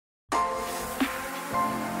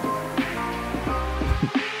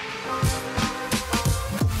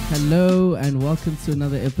Hello and welcome to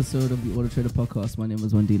another episode of the AutoTrader Podcast. My name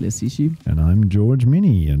is Wandile Sishi. And I'm George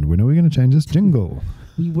Mienie. And when are we going to change this jingle?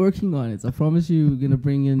 We're working on it. I promise you we're going to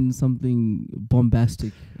bring in something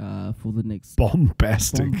bombastic for the next...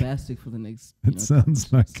 Bombastic? Bombastic for the next... It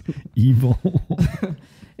sounds like evil.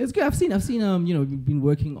 It's good. I've seen we've been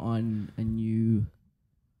working on a new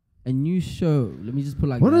show. Let me just put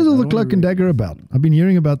like... What is all the cloak and dagger about? I've been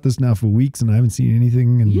hearing about this now for weeks and I haven't seen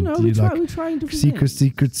anything. And we're trying different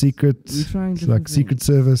secret. We're trying it's like Secret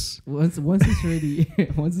Service. Once it's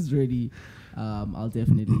ready, I'll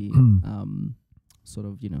definitely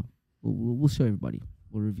we'll show everybody.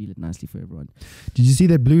 We'll reveal it nicely for everyone. Did you see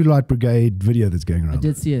that Blue Light Brigade video that's going around? I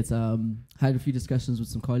did see it. Had a few discussions with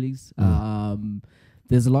some colleagues.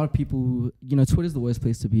 There's a lot of people who, Twitter's the worst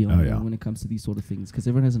place to be on when it comes to these sort of things because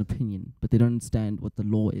everyone has an opinion, but they don't understand what the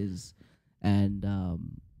law is and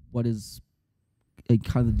what is a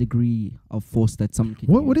kind of degree of force that someone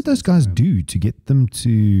can use. What did those guys do to get them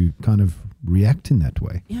to kind of react in that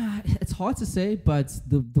way? Yeah, it's hard to say, but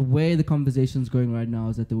the way the conversation's going right now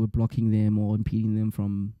is that they were blocking them or impeding them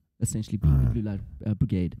from essentially being the Blue Light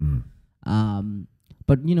Brigade.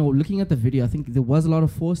 But, looking at the video, I think there was a lot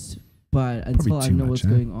of force. But until I know what's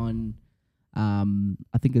going on,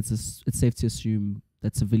 I think it's safe to assume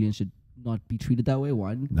that civilians should not be treated that way,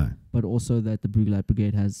 one. No. But also that the Blue Light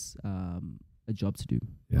Brigade has a job to do,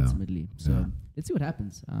 ultimately. So let's see what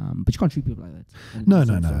happens. But you can't treat people like that. No.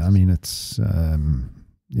 I mean, it's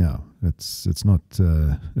not,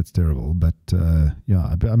 it's terrible. But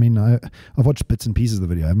I mean, I've watched bits and pieces of the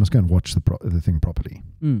video. I must go and watch the thing properly.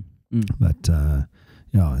 But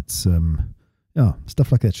it's...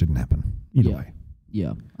 stuff like that shouldn't happen either way.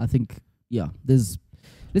 Yeah, I think let's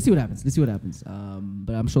see what happens.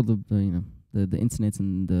 But I'm sure the internet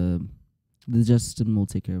and the justice system will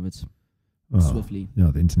take care of it swiftly.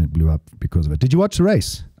 Yeah, the internet blew up because of it. Did you watch the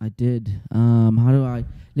race? I did.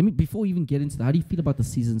 Before we even get into that, how do you feel about the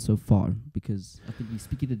season so far? Because I think we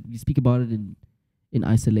speak about it in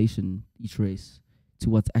isolation, each race, to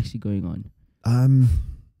what's actually going on.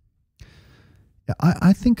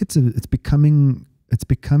 I think it's becoming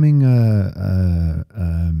a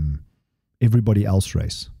everybody else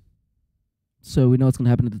race. So we know what's going to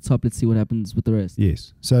happen at the top. Let's see what happens with the rest.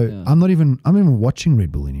 Yes. So I'm not even watching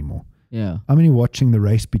Red Bull anymore. Yeah. I'm only watching the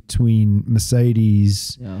race between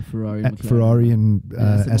Mercedes, Ferrari and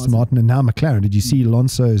Aston Martin, and now McLaren. Did you see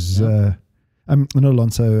Alonso's? Norris.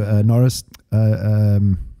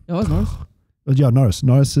 It was Norris.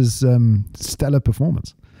 Norris's stellar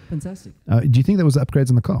performance. Fantastic. Do you think there was upgrades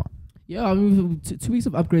in the car? Yeah, I mean, 2 weeks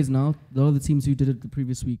of upgrades now. A lot of the teams who did it the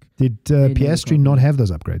previous week. Did Piastri not have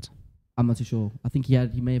those upgrades? I'm not too sure. I think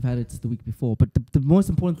he may have had it the week before. But the most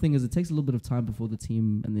important thing is it takes a little bit of time before the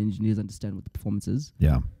team and the engineers understand what the performance is.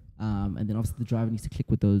 Yeah. And then obviously the driver needs to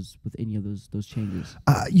click with any of those changes.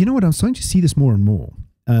 You know what? I'm starting to see this more and more.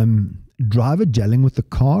 Driver gelling with the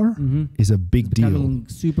car is a big deal.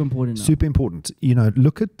 Super important now. Super important.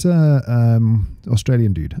 Look at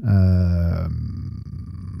Australian dude.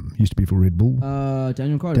 Used to be for Red Bull.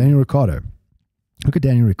 Daniel Ricciardo. Look at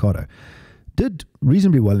Daniel Ricciardo. Did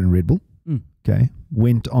reasonably well in Red Bull. Okay.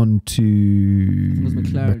 Went on to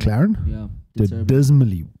McLaren. Yeah. Did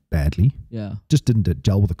dismally badly. Yeah. Just didn't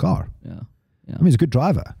gel with the car. Yeah. I mean, he's a good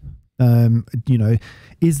driver. Did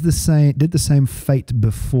the same fate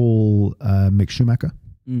befall Mick Schumacher?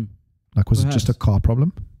 Like, was it just a car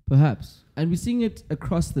problem? Perhaps. And we're seeing it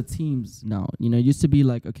across the teams now. It used to be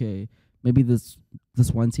like, okay, maybe this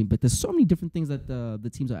one team, but there's so many different things that the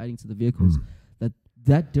teams are adding to the vehicles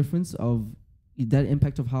that difference of that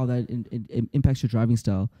impact of how that impacts your driving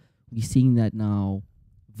style. We're seeing that now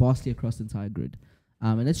vastly across the entire grid.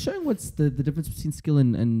 And it's showing what's the difference between skill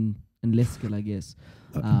and less skill, I guess.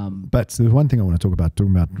 But there's one thing I want to talk about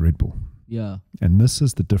Red Bull. Yeah. And this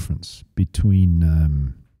is the difference between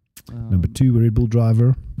number 2 Red Bull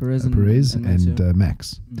driver, Perez and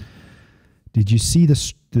Max. Did you see the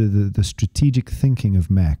strategic thinking of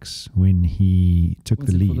Max when he took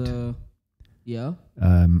the lead?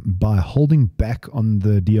 By holding back on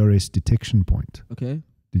the DRS detection point. Okay.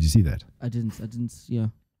 Did you see that? I didn't, yeah.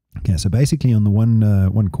 Okay, so basically on the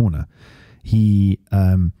one corner, he...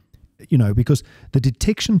 because the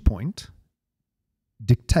detection point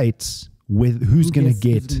dictates who's going to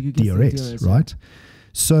get DRS, right?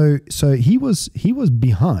 Yeah. So he was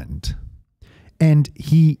behind, and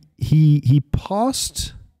he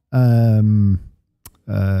passed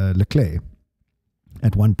Leclerc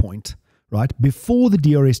at one point, right before the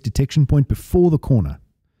DRS detection point, before the corner.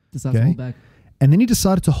 Decides to hold back. And then he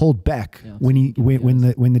decided to hold back when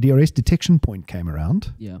the DRS detection point came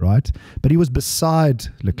around, right? But he was beside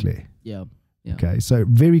Leclerc. Yeah. Yeah. Okay, so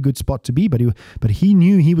very good spot to be, but he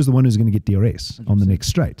knew he was the one who was going to get DRS 100%. on the next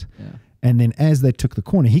straight. Yeah. And then as they took the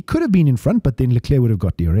corner, he could have been in front, but then Leclerc would have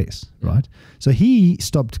got DRS, right? So he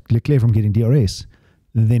stopped Leclerc from getting DRS,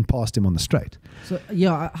 then passed him on the straight. So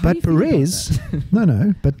yeah, but Perez,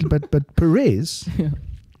 but Perez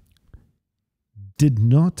did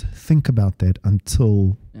not think about that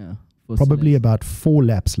until probably about 4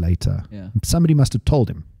 laps later. Yeah. Somebody must have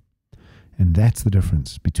told him, and that's the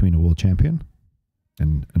difference between a world champion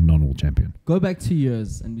and a non-world champion. Go back 2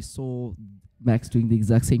 years, and we saw Max doing the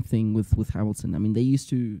exact same thing with Hamilton. I mean, they used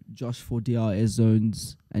to josh for DRS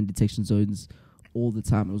zones and detection zones all the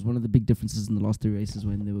time. It was one of the big differences in the last 3 races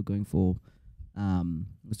when they were going for,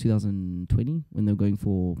 it was 2020, when they were going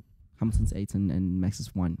for Hamilton's 8 and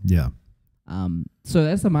Max's 1. Yeah. So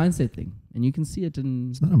that's a mindset thing, and you can see it in...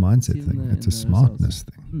 It's not a mindset thing. It's a smartness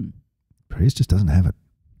thing. Perez just doesn't have it.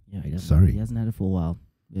 Yeah, he doesn't. Sorry. He hasn't had it for a while.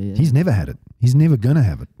 Yeah. He's never had it. He's never going to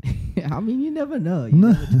have it. I mean, you never know.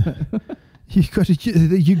 You got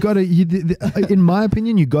to, in my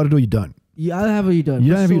opinion, you got it or you don't. You either have or you don't.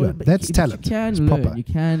 You don't have or you don't. That's talent. You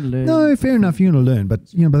can learn. No, fair enough. You're going to learn.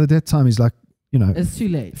 But, by that time, he's like, it's too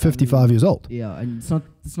late. 55 years old. Yeah, and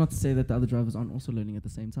it's not to say that the other drivers aren't also learning at the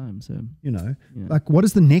same time. So like, what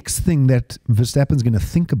is the next thing that Verstappen's going to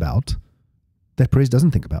think about that Perez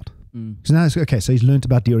doesn't think about? So now so he's learned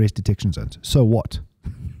about DRS detection zones. So what?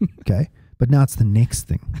 Okay, but now it's the next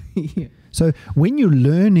thing. Yeah. So when you're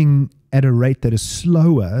learning at a rate that is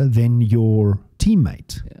slower than your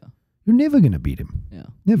teammate, you're never going to beat him. Yeah,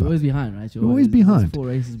 never. You're always behind, right? You're always behind. 4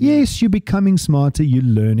 races behind. Yes, you're becoming smarter. You're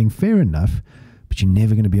learning. Fair enough, but you're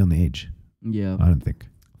never going to be on the edge. Yeah, I don't think.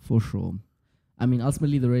 For sure. I mean,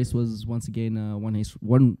 ultimately, the race was once again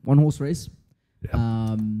one horse race.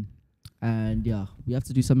 Yeah. And we have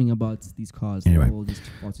to do something about these cars. Anyway, they're all just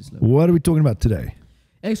far too slow. What are we talking about today?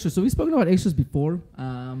 Extras. So we've spoken about extras before,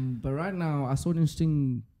 but right now I saw an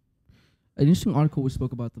interesting article which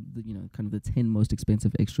spoke about the kind of the 10 most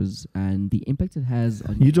expensive extras and the impact it has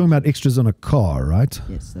on. You're talking about extras on a car, right?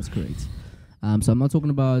 Yes, that's correct. So I'm not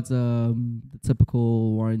talking about the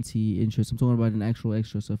typical warranty insurance. I'm talking about an actual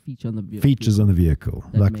extra, so feature on the vehicle. Features on the vehicle,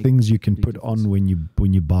 like things you can put on when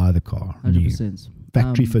you buy the car. 100%.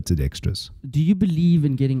 Factory fitted extras. Do you believe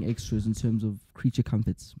in getting extras in terms of creature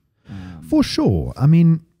comforts? For sure. I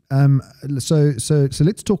mean, so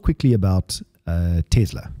let's talk quickly about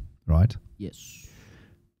Tesla, right? Yes.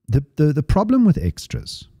 The problem with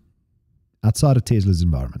extras, outside of Tesla's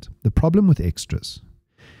environment, the problem with extras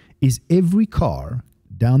is every car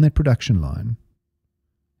down that production line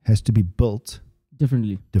has to be built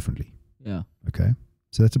differently. Yeah. Okay.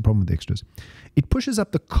 So that's a problem with extras. It pushes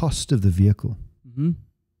up the cost of the vehicle. Mm-hmm.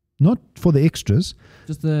 Not for the extras.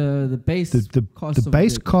 Just the base cost. The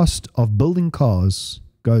base cost of building cars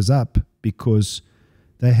goes up because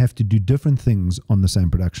they have to do different things on the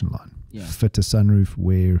same production line. Yeah. Fit a sunroof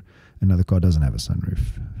where another car doesn't have a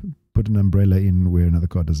sunroof. Put an umbrella in where another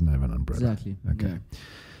car doesn't have an umbrella. Exactly. Okay. Yeah.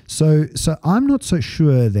 So I'm not so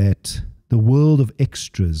sure that the world of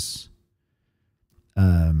extras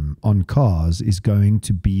on cars is going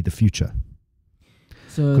to be the future.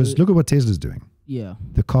 So because look at what Tesla's doing. Yeah.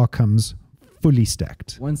 The car comes fully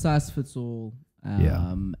stacked. One size fits all.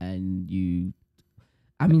 And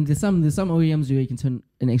there's some OEMs where you can turn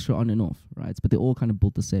an extra on and off, right? But they're all kind of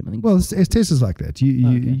built the same. I think. Well, it's Tesla's like that.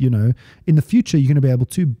 You know, in the future you're going to be able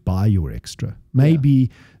to buy your extra.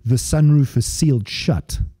 Maybe the sunroof is sealed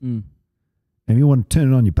shut, and you want to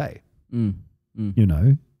turn it on, you pay. You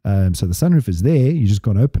know, so the sunroof is there. You just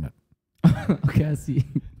got to open it. Okay, I see.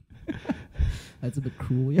 That's a bit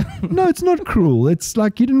cruel, yeah. No, it's not cruel. It's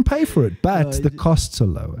like you didn't pay for it, but the costs are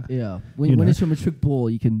lower. Yeah. When it's from a trick ball,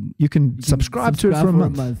 you can subscribe to it for a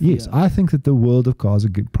month. Yes, I think that the world of cars are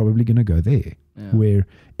probably going to go there, where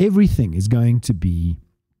everything is going to be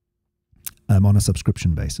on a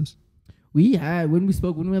subscription basis. When we had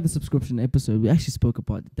the subscription episode, we actually spoke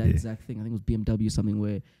about that exact thing. I think it was BMW or something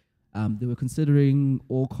where they were considering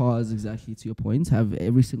all cars, exactly to your point, have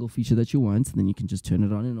every single feature that you want, and then you can just turn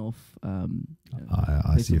it on and off.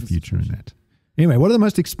 I see a future in that. Anyway, what are the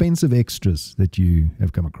most expensive extras that you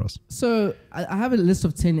have come across? So I have a list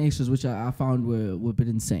of 10 extras which I found were a bit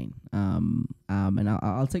insane, and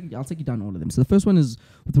I'll take you down all of them. So the first one is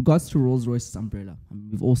with regards to Rolls-Royce's umbrella. I mean,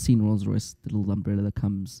 we've all seen Rolls-Royce, the little umbrella that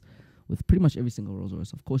comes with pretty much every single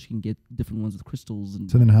Rolls-Royce. Of course, you can get different ones with crystals.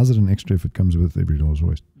 So then how's it an extra if it comes with every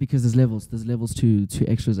Rolls-Royce? Because there's levels. There's levels to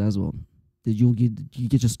extras as well. You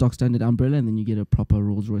get your stock standard umbrella, and then you get a proper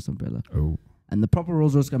Rolls-Royce umbrella. Oh. And the proper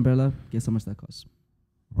Rolls-Royce umbrella, guess how much that costs?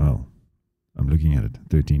 Well, I'm looking at it.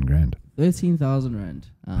 13 grand. 13,000 rand.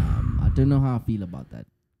 I don't know how I feel about that.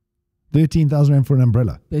 13,000 rand for an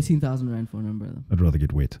umbrella. 13,000 rand for an umbrella. I'd rather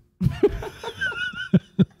get wet.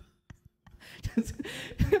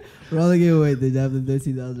 Rather get wet than have the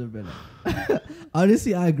 13,000 umbrella.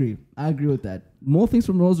 Honestly, I agree. I agree with that. More things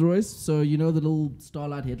from Rolls-Royce. So, you know the little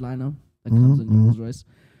Starlight headliner that comes in your Rolls-Royce?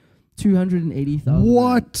 280,000.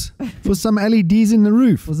 What? For some LEDs in the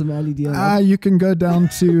roof? For some LED. You can go down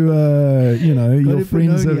to, your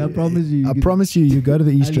friends. I promise you. I promise you, you go to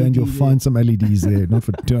the East End, you'll find some LEDs there. Not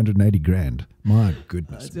for 280 grand. My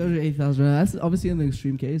goodness. 280,000. That's obviously in the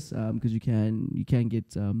extreme case because you can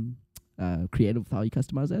get creative with how you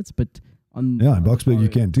customize that. But in Boxburg you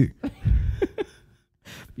can too.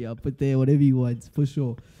 Yeah, put there whatever you want for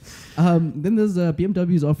sure. Then there's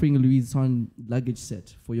BMW is offering a Louis Vuitton luggage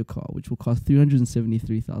set for your car, which will cost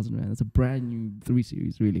 373,000 rand. That's a brand new 3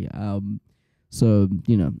 Series, really. So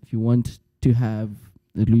if you want to have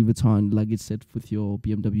a Louis Vuitton luggage set with your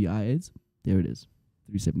BMW i8s, there it is,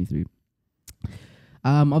 373.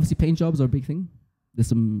 Obviously, paint jobs are a big thing. There's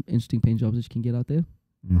some interesting paint jobs that you can get out there.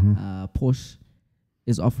 Porsche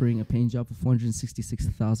is offering a paint job for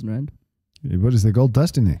 466,000 rand. What is the gold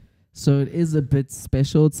dust in there? So it is a bit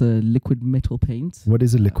special. It's a liquid metal paint. What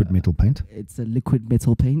is a liquid metal paint? It's a liquid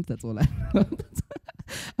metal paint. That's all I know.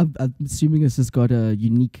 I'm assuming it's just got a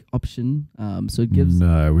unique option. So it gives...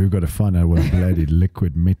 No, we've got to find out what a bloody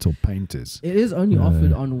liquid metal paint is. It is only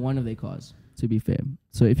offered on one of their cars, to be fair.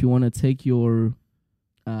 So if you want to take your...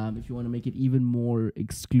 if you want to make it even more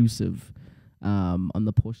exclusive on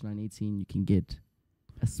the Porsche 918, you can get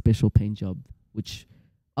a special paint job, which...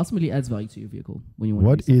 ultimately adds value to your vehicle when you want.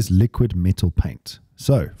 What is liquid metal paint?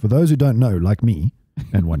 So, for those who don't know, like me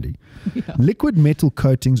and Wandile, liquid metal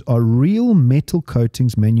coatings are real metal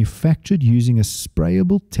coatings manufactured using a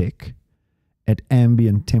sprayable tech at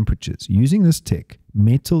ambient temperatures. Using this tech,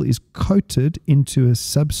 metal is coated into a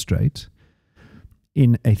substrate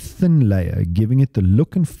in a thin layer, giving it the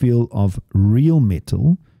look and feel of real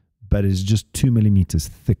metal, but is just 2 millimeters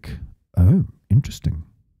thick. Oh, interesting.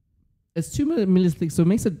 It's 2 millimeters thick, so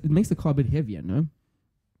it makes the car a bit heavier, no?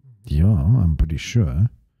 Yeah, I'm pretty sure.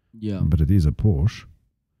 Yeah. But it is a Porsche.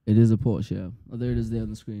 It is a Porsche, yeah. Oh, there it is there on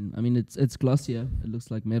the screen. I mean, it's glossier. It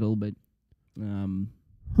looks like metal, but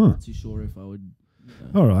not too sure if I would...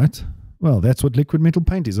 All right. Well, that's what liquid metal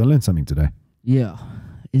paint is. I learned something today. Yeah.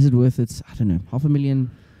 Is it worth it? I don't know.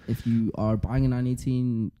 500,000. If you are buying a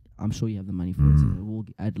 918, I'm sure you have the money for it. So it will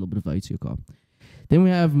add a little bit of value to your car. Then we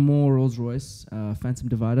have more Rolls-Royce Phantom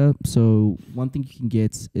divider. So one thing you can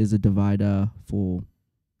get is a divider for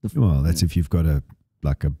the... Well, that's if you've got a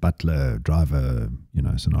butler driver,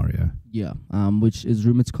 scenario. Yeah, which is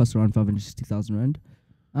rumored to cost around 560,000 rand.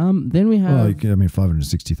 Then we have... Well,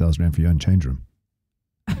 560,000 rand for your own change room.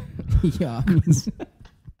 Yeah, I mean...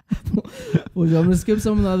 Well, I'm going to skip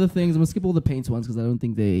some of the other things. I'm going to skip all the paint ones because I don't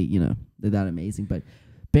think they're that amazing. But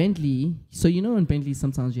Bentley, so in Bentley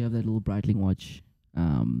sometimes you have that little Breitling watch,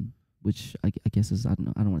 which I guess is, I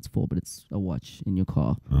don't know what it's for, but it's a watch in your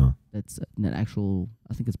car. That's an actual,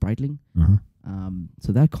 I think it's Breitling.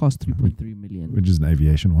 So that costs 3.3 million. Which is an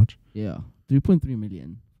aviation watch? Yeah, 3.3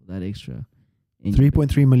 million for that extra.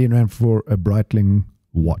 3.3 million rand for a Breitling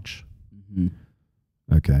watch.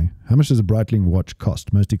 Okay. How much does a Breitling watch cost?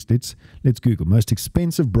 Let's Google. Most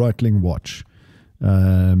expensive Breitling watch.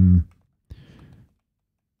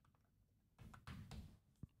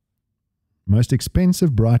 Most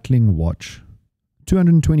expensive Breitling watch,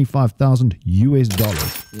 $225,000 US.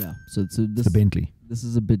 Yeah. So this the Bentley. This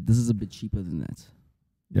is a bit cheaper than that.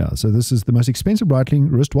 Yeah. So this is the most expensive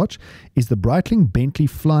Breitling wristwatch. Is the Breitling Bentley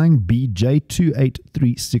Flying B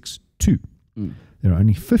J28362. There are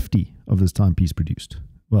only 50 of this timepiece produced.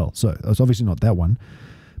 Well, so it's obviously not that one,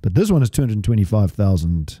 but this one is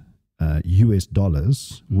 $225,000 US,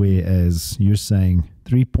 whereas you're saying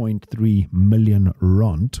 3.3 million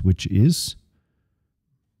rand, which is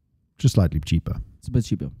just slightly cheaper. It's a bit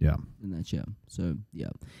cheaper. Yeah. Than that, yeah. So,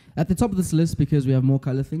 yeah. At the top of this list, because we have more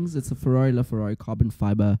color things, it's a LaFerrari carbon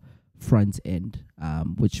fiber front end,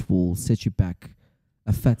 which will set you back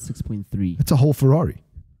a fat 6.3. It's a whole Ferrari.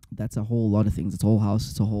 That's a whole lot of things. It's a whole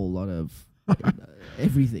house. It's a whole lot of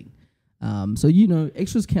everything. So,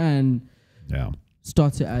 extras can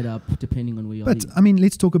start to add up depending on where you're. But,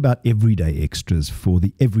 let's talk about everyday extras for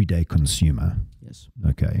the everyday consumer. Yes.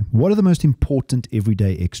 Okay. What are the most important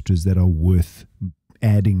everyday extras that are worth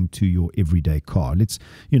adding to your everyday car? Let's,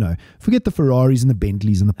 forget the Ferraris and the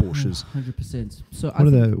Bentleys and the Porsches. 100%. So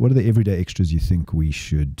what are the everyday extras you think we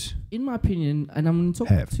should, in my opinion, and I'm going to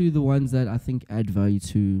talk to the ones that I think add value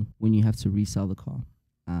to when you have to resell the car.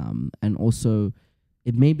 And also,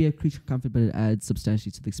 it may be a creature of comfort, but it adds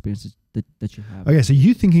substantially to the experience that you have. Okay, so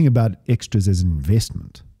you're thinking about extras as an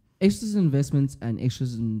investment. Extras in investments and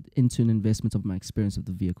extras into an investment of my experience of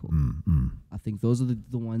the vehicle. I think those are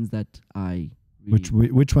the ones that I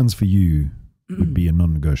really Which ones for you would be a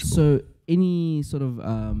non-negotiable? So any sort of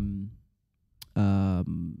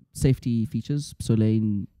safety features, so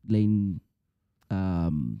lane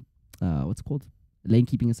what's it called? Lane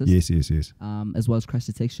keeping assist. Yes. As well as crash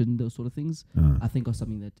detection, those sort of things, I think are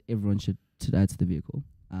something that everyone should add to the vehicle.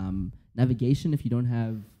 Navigation, if you don't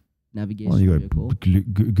have navigation, you got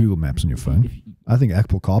Google Maps on your phone. I think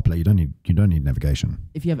Apple CarPlay, you don't need navigation.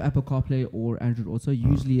 If you have Apple CarPlay or Android Auto,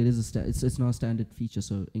 usually it is it's not a standard feature.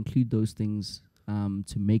 So include those things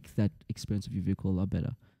to make that experience of your vehicle a lot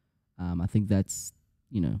better. I think that's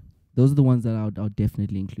those are the ones that I would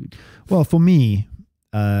definitely include. Well, for me,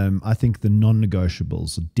 I think the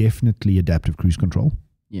non-negotiables are definitely adaptive cruise control.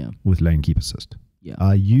 Yeah. With lane keep assist. Yeah.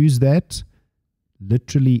 I use that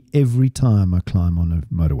literally every time I climb on a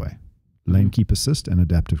motorway. Lane keep assist and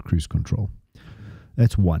adaptive cruise control.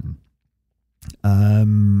 That's one.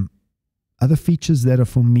 Other features that are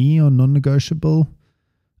for me are non-negotiable.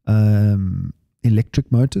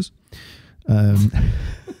 Electric motors.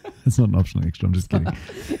 It's not an optional extra. I'm just kidding.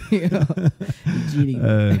 Cheating.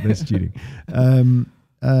 That's cheating.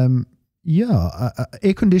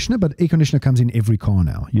 Air conditioner, but air conditioner comes in every car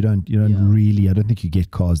now. You don't really. I don't think you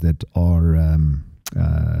get cars that are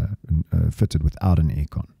fitted without an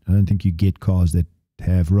aircon. I don't think you get cars that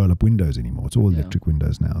have roll-up windows anymore. It's all electric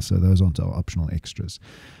windows now, so those aren't our optional extras.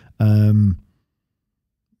 So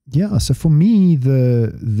for me,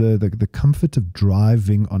 the comfort of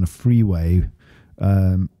driving on a freeway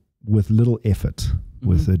with little effort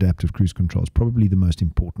with adaptive cruise control is probably the most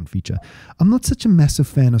important feature. I'm not such a massive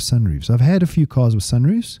fan of sunroofs. I've had a few cars with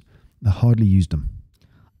sunroofs. I hardly used them.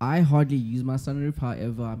 I hardly use my sunroof.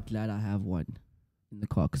 However, I'm glad I have one in the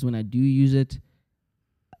car, because when I do use it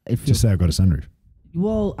feels... Just say I got a sunroof.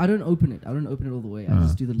 Well, I don't open it. I don't open it all the way. I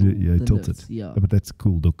just do the little... tilt it. Yeah. But that's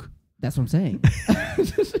cool, look. That's what I'm saying.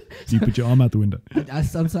 You put your arm out the window. I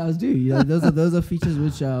sometimes do. Those are features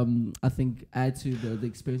which I think add to the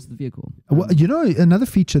experience of the vehicle. Well, another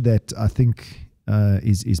feature that I think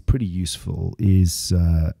is pretty useful is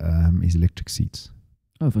electric seats.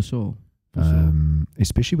 Oh, for sure.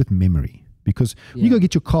 Especially with memory, because you go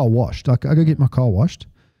get your car washed. I go get my car washed,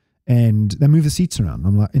 and they move the seats around.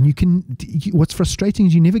 I'm like, and what's frustrating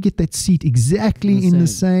is you never get that seat exactly in the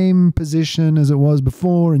same position as it was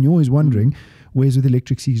before, and you're always wondering. Whereas with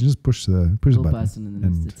electric seats, you just push the button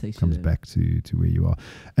and it comes back to where you are.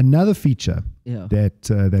 Another feature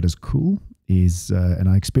that is cool is, and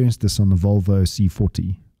I experienced this on the Volvo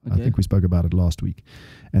C40. I think we spoke about it last week,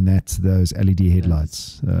 and that's those LED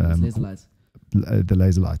headlights. Laser lights. The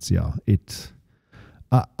laser lights, yeah.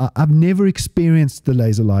 I've never experienced the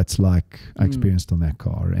laser lights like I experienced on that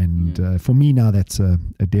car, and for me now that's a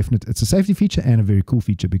definite. It's a safety feature and a very cool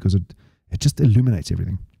feature because it just illuminates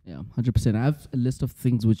everything. Yeah, 100%. I have a list of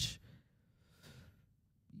things which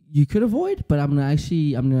you could avoid, but I'm gonna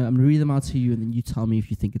read them out to you, and then you tell me if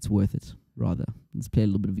you think it's worth it. Rather, let's play a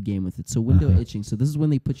little bit of a game with it. So window etching. So this is when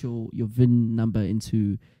they put your VIN number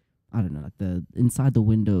into, I don't know, like the inside the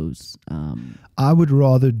windows. I would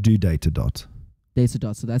rather do data dot. Data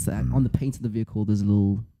dot. So that's on the paint of the vehicle. There's a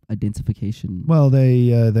little identification. Well,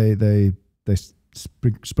 they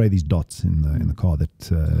spray these dots in the car that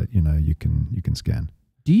you can scan.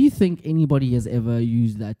 Do you think anybody has ever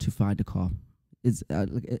used that to find a car?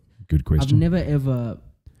 Good question. I've never ever.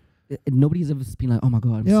 Nobody's ever been like, "Oh my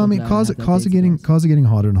god!" Cars are getting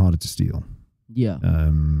harder and harder to steal. Yeah.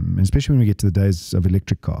 Especially when we get to the days of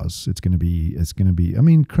electric cars, it's going to be. I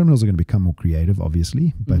mean, criminals are going to become more creative,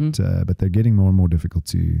 obviously, but they're getting more and more difficult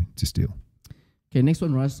to steal. Okay, next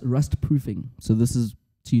one, rust proofing. So this is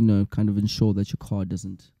to kind of ensure that your car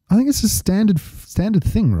doesn't. I think it's a standard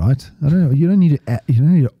thing, right? I don't know. You don't need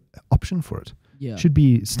an option for it. Yeah. It should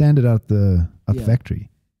be standard out the factory.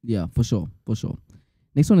 Yeah, for sure.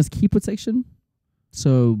 Next one is key protection.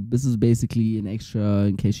 So this is basically an extra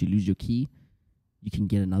in case you lose your key. You can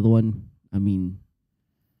get another one. I mean,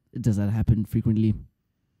 does that happen frequently?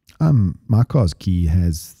 My car's key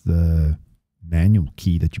has the manual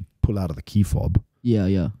key that you pull out of the key fob.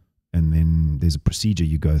 Yeah. And then there's a procedure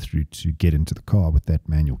you go through to get into the car with that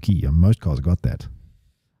manual key. And most cars have got that.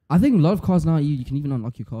 I think a lot of cars now, you can even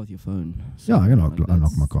unlock your car with your phone. So I can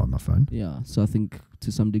unlock my car with my phone. Yeah, so I think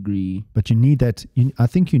to some degree. But you need that. I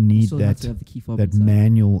think you need that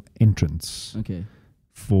manual entrance. Okay.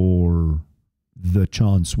 For the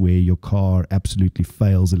chance where your car absolutely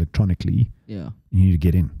fails electronically. Yeah. You need to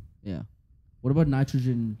get in. Yeah. What about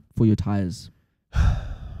nitrogen for your tires?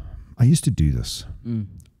 I used to do this.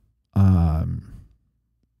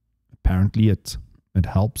 Apparently it it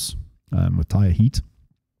helps with tire heat.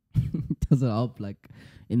 Does it help like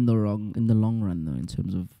in the long run though, in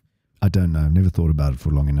terms of? I don't know. I've never thought about it for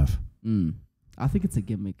long enough. I think it's a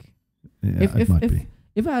gimmick. Yeah, it might be.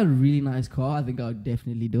 If I had a really nice car, I think I would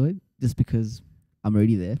definitely do it just because I'm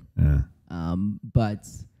already there. Yeah. But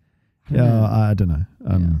I don't know.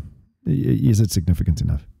 Is it significant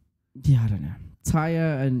enough? Yeah, I don't know.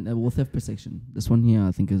 Tire and theft protection. This one here,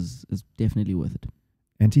 I think, is definitely worth it.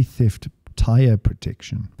 Anti-theft tire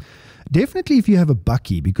protection. Definitely if you have a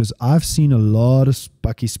Bucky, because I've seen a lot of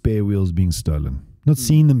Bucky spare wheels being stolen. Not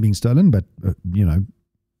seen them being stolen, but,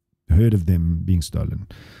 heard of them being stolen.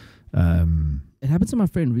 It happened to my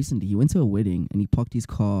friend recently. He went to a wedding and he parked his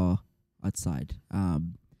car outside.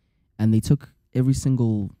 And they took every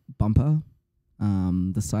single bumper,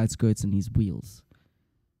 the side skirts and his wheels.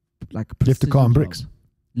 Like left the car on bricks.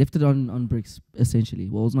 Left it on bricks, essentially.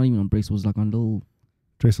 Well, it was not even on bricks. It was like on little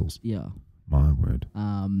trestles. Yeah. My word.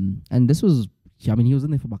 And this was, he was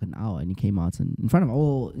in there for like an hour, and he came out and in front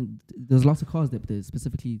of there's lots of cars there, but they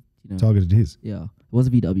specifically, targeted his. Yeah, it was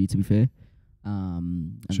a VW, to be fair.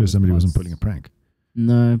 Sure, somebody wasn't pulling a prank.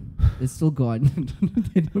 No, it's still gone.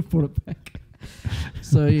 They never brought it back.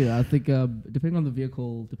 So I think depending on the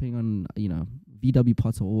vehicle, VW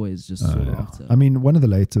parts are always just sort of after. I mean, one of the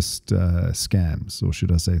latest scams, or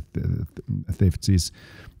should I say thefts, is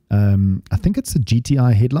I think it's the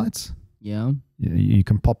GTI headlights. Yeah. You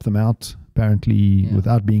can pop them out apparently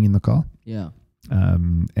without being in the car. Yeah.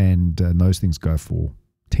 And those things go for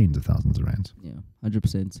tens of thousands of rands. Yeah,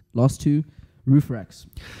 100%. Last two, roof racks.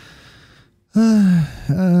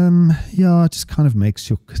 It just kind of makes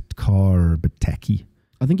your car a bit tacky.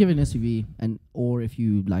 I think if you have an SUV or if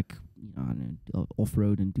you like,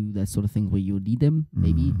 off-road and do that sort of thing where you need them,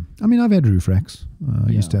 maybe. I mean, I've had roof racks.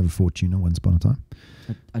 I used to have a Fortuner once upon a time.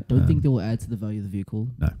 I don't think they will add to the value of the vehicle.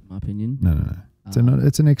 No, in my opinion. No.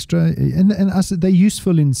 It's an extra, and they're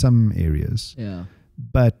useful in some areas. Yeah.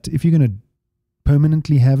 But if you're going to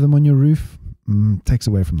permanently have them on your roof, takes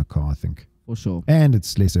away from the car, I think. For sure. And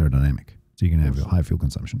it's less aerodynamic, so you can have a high fuel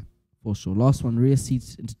consumption. For sure. Last one, rear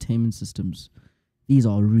seat entertainment systems. These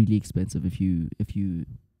are really expensive if you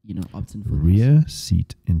opt in for rear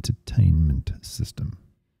seat entertainment system.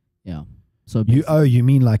 Yeah. So you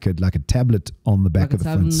mean like a tablet on the back of the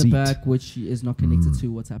front seat? The back, which is not connected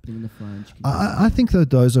to what's happening in the front. I think that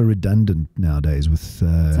those are redundant nowadays with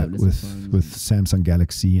Samsung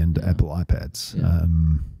Galaxy and Apple iPads. Yeah.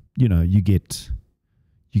 You get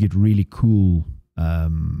really cool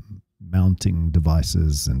mounting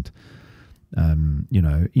devices, and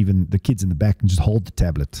even the kids in the back can just hold the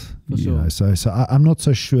tablet. For sure. So I'm not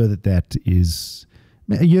so sure that is.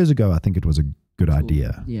 Years ago, I think it was a good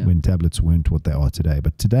idea when tablets weren't what they are today.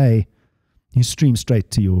 But today, you stream straight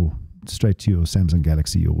to your Samsung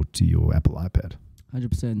Galaxy or to your Apple iPad.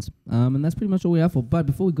 100%. And that's pretty much all we have for. But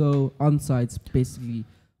before we go on sites, basically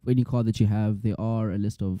for any car that you have, there are a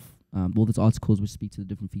list of there's articles which speak to the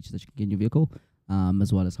different features that you can get in your vehicle,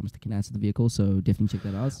 as well as how much they can add to the vehicle. So definitely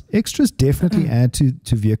check that out. Extras definitely add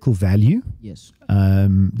to vehicle value. Yes.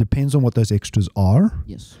 Depends on what those extras are.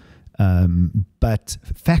 Yes. But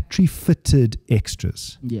factory fitted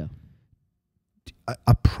extras. Yeah.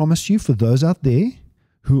 I promise you, for those out there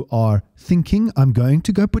who are thinking, I'm going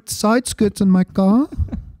to go put side skirts on my car,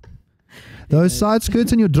 those side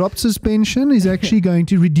skirts and your drop suspension is actually going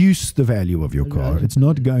to reduce the value of your car. It's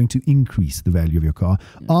not going to increase the value of your car.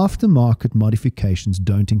 Yeah. Aftermarket modifications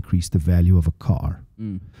don't increase the value of a car.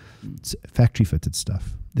 It's factory fitted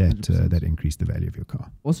stuff that increase the value of your car.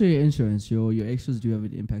 Also, your insurance, your extras do have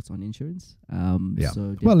an impact on insurance.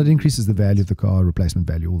 So it increases the value of the car, replacement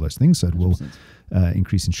value, all those things. So it 100%. Will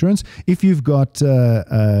increase insurance. If you've got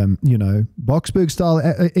Boxberg style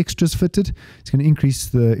extras fitted, it's going to increase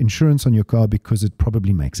the insurance on your car because it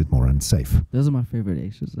probably makes it more unsafe. Those are my favorite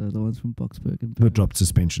extras, the ones from Boxberg. And the drop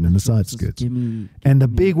suspension and the side skirts. And the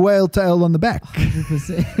big whale tail on the back.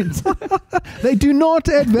 100%. They do not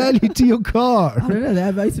add value to your car. I don't know, they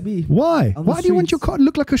add value to me. Why? Why do you want your car to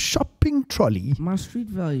look like a shopping trolley? My street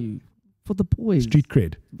value. For the boys. Street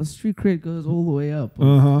cred. The street cred goes all the way up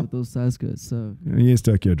with those side skirts. So yes,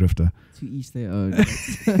 Tokyo Drifter. To each their own.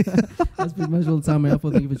 That's pretty much all the time we have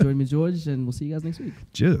for. Thank you for joining me, George, and we'll see you guys next week.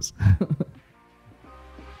 Cheers.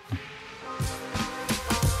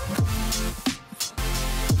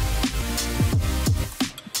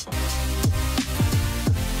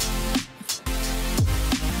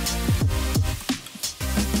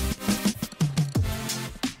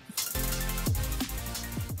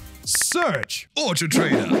 Search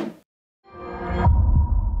AutoTrader.